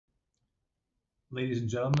Ladies and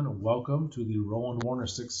gentlemen, welcome to the Rolland-Warner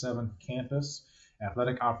 6-7 campus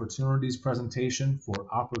athletic opportunities presentation for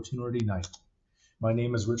Opportunity Night. My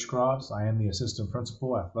name is Rich Cross. I am the assistant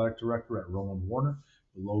principal athletic director at Rolland-Warner.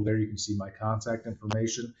 Below there you can see my contact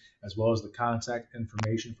information as well as the contact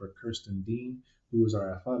information for Kirsten Dean, who is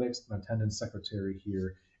our athletics and attendance secretary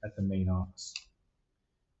here at the main office.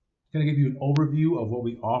 I'm going to give you an overview of what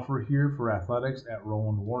we offer here for athletics at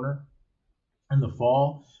Rolland-Warner. In the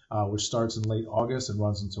fall, which starts in late August and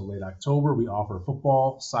runs until late October, we offer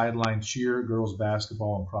football, sideline cheer, girls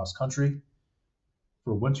basketball, and cross country.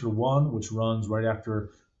 For winter one, which runs right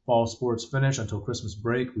after fall sports finish until Christmas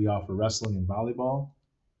break, we offer wrestling and volleyball.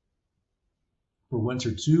 For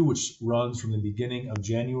winter two, which runs from the beginning of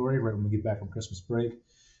January, right when we get back from Christmas break,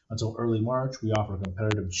 until early March, we offer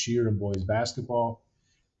competitive cheer and boys basketball.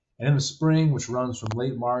 And in the spring, which runs from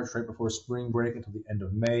late March, right before spring break, until the end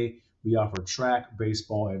of May, we offer track,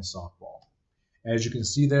 baseball, and softball. As you can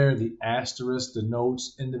see there, the asterisk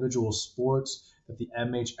denotes individual sports that the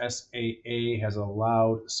MHSAA has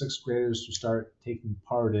allowed sixth graders to start taking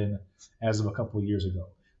part in as of a couple of years ago.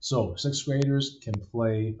 So sixth graders can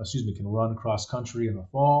run cross country in the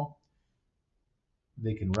fall,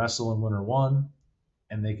 they can wrestle in winter one,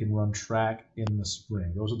 and they can run track in the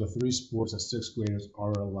spring. Those are the three sports that sixth graders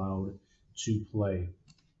are allowed to play.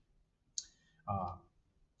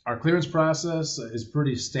 Our clearance process is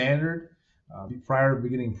pretty standard. Prior to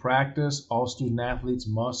beginning practice, all student athletes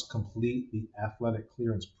must complete the athletic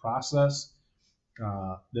clearance process.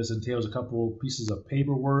 This entails a couple pieces of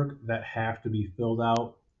paperwork that have to be filled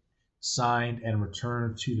out, signed, and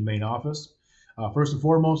returned to the main office. First and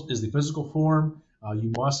foremost is the physical form.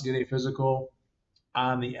 You must get a physical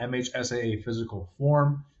on the MHSAA physical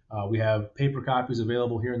form. We have paper copies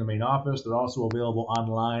available here in the main office. They're also available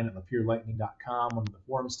online at appearlightning.com under the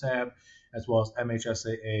Forms tab, as well as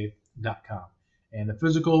MHSAA.com. And the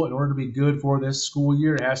physical, in order to be good for this school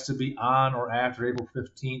year, it has to be on or after April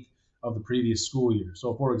 15th of the previous school year.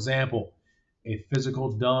 So, for example, a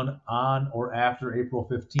physical done on or after April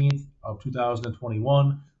 15th of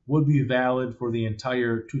 2021 would be valid for the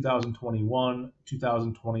entire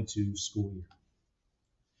 2021-2022 school year.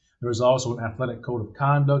 There is also an athletic code of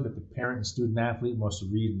conduct that the parent and student athlete must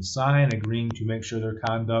read and sign, agreeing to make sure their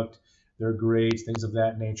conduct, their grades, things of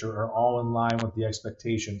that nature are all in line with the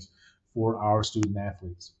expectations for our student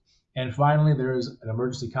athletes. And finally, there is an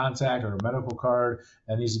emergency contact or a medical card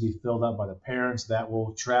that needs to be filled out by the parents that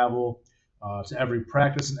will travel to every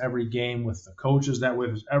practice and every game with the coaches. That way,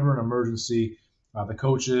 if there's ever an emergency, the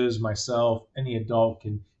coaches, myself, any adult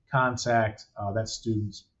can contact that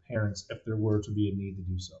student's parents if there were to be a need to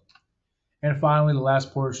do so. And finally, the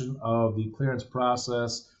last portion of the clearance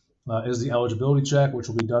process is the eligibility check, which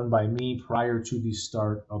will be done by me prior to the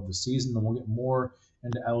start of the season. And we'll get more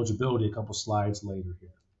into eligibility a couple slides later here.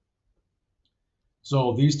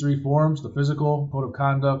 So these three forms, the physical, code of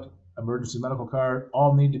conduct, emergency medical card,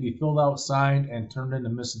 all need to be filled out, signed, and turned in to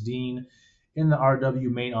Miss Dean in the RW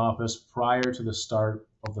main office prior to the start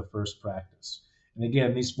of the first practice. And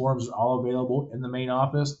again, these forms are all available in the main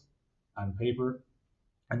office on paper,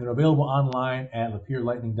 and they're available online at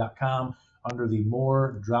appearlightning.com under the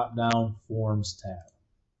More drop-down Forms tab.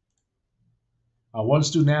 Once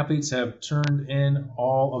student athletes have turned in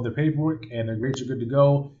all of their paperwork and their grades are good to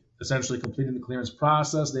go, essentially completing the clearance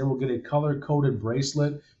process, they will get a color-coded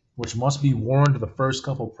bracelet, which must be worn to the first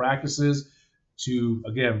couple practices to,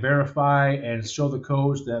 again, verify and show the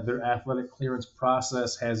coach that their athletic clearance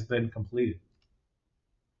process has been completed.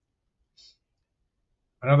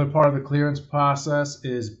 Another part of the clearance process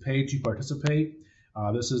is pay to participate.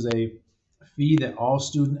 This is a fee that all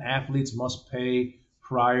student athletes must pay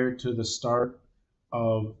prior to the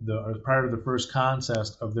first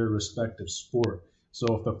contest of their respective sport.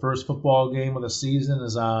 So if the first football game of the season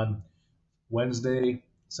is on Wednesday,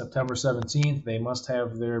 September 17th, they must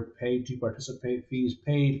have their pay to participate fees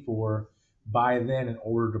paid for by then in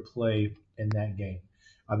order to play in that game.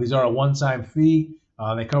 These are a one-time fee.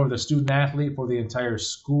 They cover the student athlete for the entire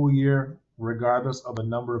school year, regardless of the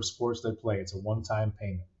number of sports they play. It's a one-time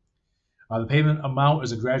payment. The payment amount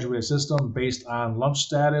is a graduated system based on lunch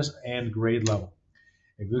status and grade level.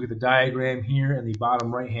 If you look at the diagram here in the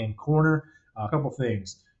bottom right-hand corner, a couple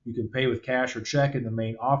things. You can pay with cash or check in the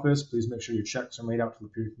main office. Please make sure your checks are made out to the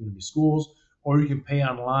Lapeer Community Schools, or you can pay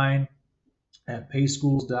online at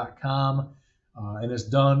payschools.com, and it's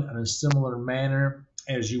done in a similar manner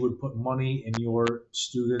as you would put money in your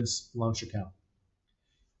student's lunch account.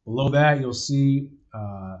 Below that, you'll see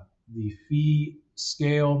the fee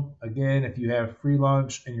scale. Again, if you have free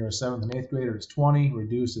lunch and you're a 7th and 8th grader, it's 20,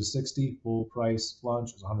 reduced is 60, full price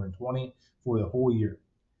lunch is 120 for the whole year.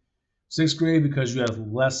 Sixth grade, because you have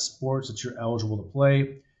less sports that you're eligible to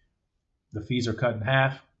play, the fees are cut in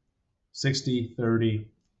half, 60, 30,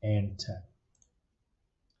 and 10.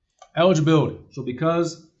 Eligibility. So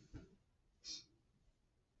because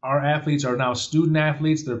our athletes are now student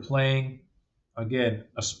athletes, they're playing, again,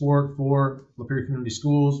 a sport for Lapeer Community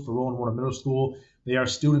Schools, for Rolland-Warner Middle School. They are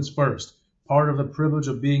students first. Part of the privilege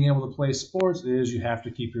of being able to play sports is you have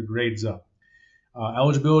to keep your grades up.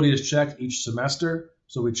 Eligibility is checked each semester.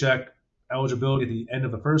 So we check eligibility at the end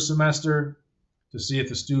of the first semester to see if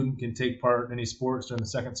the student can take part in any sports during the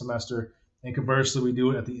second semester. And conversely, we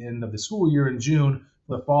do it at the end of the school year in June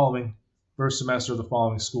for the following first semester of the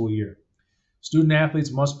following school year. Student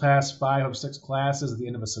athletes must pass 5 of 6 classes at the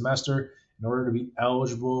end of a semester in order to be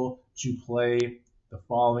eligible to play the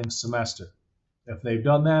following semester. If they've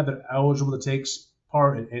done that, they're eligible to take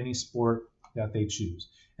part in any sport that they choose.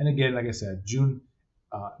 And again, like I said,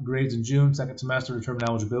 grades in June, second semester determine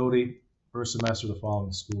eligibility, first semester of the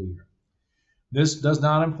following school year. This does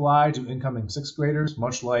not apply to incoming 6th graders,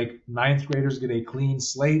 much like 9th graders get a clean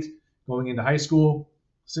slate going into high school,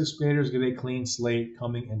 6th graders get a clean slate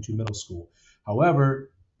coming into middle school. However,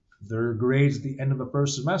 their grades at the end of the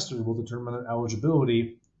first semester will determine their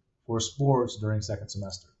eligibility for sports during second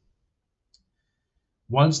semester.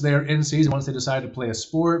 Once they're in season, once they decide to play a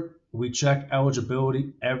sport, we check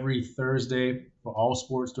eligibility every Thursday for all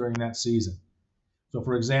sports during that season. So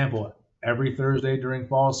for example, every Thursday during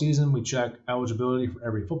fall season, we check eligibility for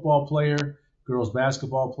every football player, girls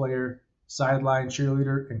basketball player, sideline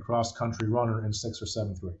cheerleader, and cross-country runner in 6th or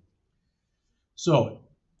 7th grade. So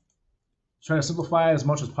try to simplify it as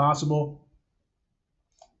much as possible.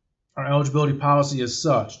 Our eligibility policy is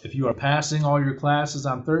such: if you are passing all your classes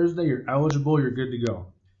on Thursday, you're eligible, you're good to go.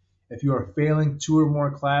 If you are failing 2 or more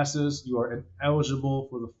classes, you are ineligible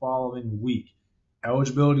for the following week.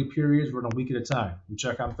 Eligibility periods run a week at a time. We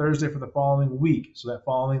check on Thursday for the following week. So that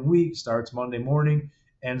following week starts Monday morning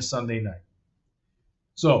and Sunday night.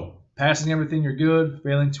 So passing everything, you're good.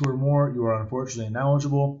 Failing 2 or more, you are unfortunately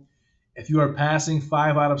ineligible. If you are passing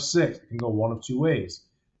 5 out of 6, it can go one of 2 ways.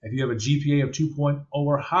 If you have a GPA of 2.0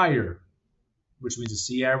 or higher, which means a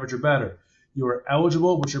C average or better, you are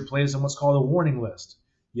eligible, but you're placed on what's called a warning list.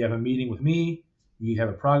 You have a meeting with me, you have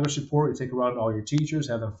a progress report, you take around to all your teachers,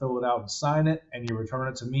 have them fill it out and sign it, and you return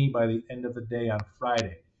it to me by the end of the day on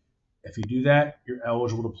Friday. If you do that, you're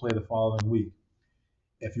eligible to play the following week.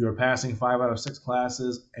 If you are passing 5 out of 6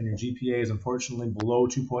 classes and your GPA is unfortunately below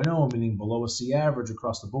 2.0, meaning below a C average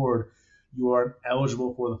across the board, you are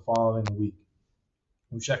eligible for the following week.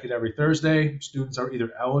 We check it every Thursday. Students are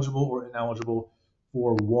either eligible or ineligible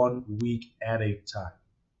for 1 week at a time.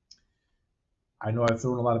 I know I've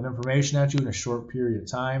thrown a lot of information at you in a short period of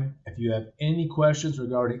time. If you have any questions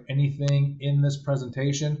regarding anything in this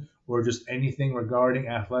presentation or just anything regarding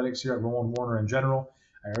athletics here at Rolland-Warner in general,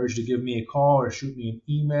 I urge you to give me a call or shoot me an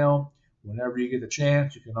email whenever you get the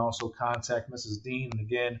chance. You can also contact Mrs. Dean. And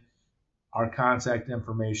again, our contact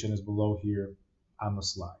information is below here on the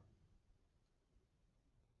slide.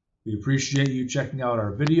 We appreciate you checking out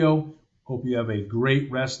our video. Hope you have a great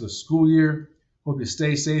rest of the school year. Hope you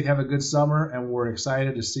stay safe, have a good summer, and we're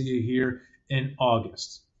excited to see you here in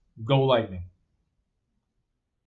August. Go Lightning!